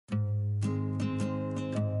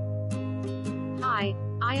Hi,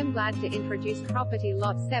 I am glad to introduce property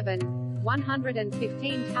lot 7,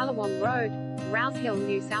 115 Tallawong Road, Rouse Hill,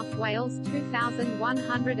 New South Wales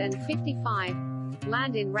 2155.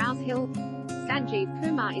 Land in Rouse Hill. Sanjeev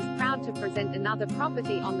Kumar is proud to present another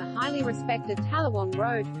property on the highly respected Tallawong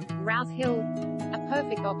Road, Rouse Hill. A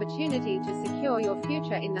perfect opportunity to secure your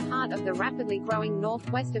future in the heart of the rapidly growing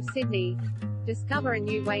northwest of Sydney. Discover a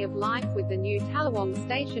new way of life with the new Tallawong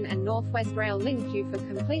Station and Northwest Rail link due for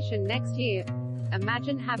completion next year.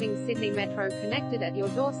 Imagine having Sydney Metro connected at your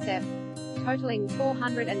doorstep. Totaling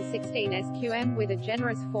 416 SQM with a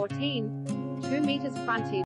generous 14.2 meters frontage.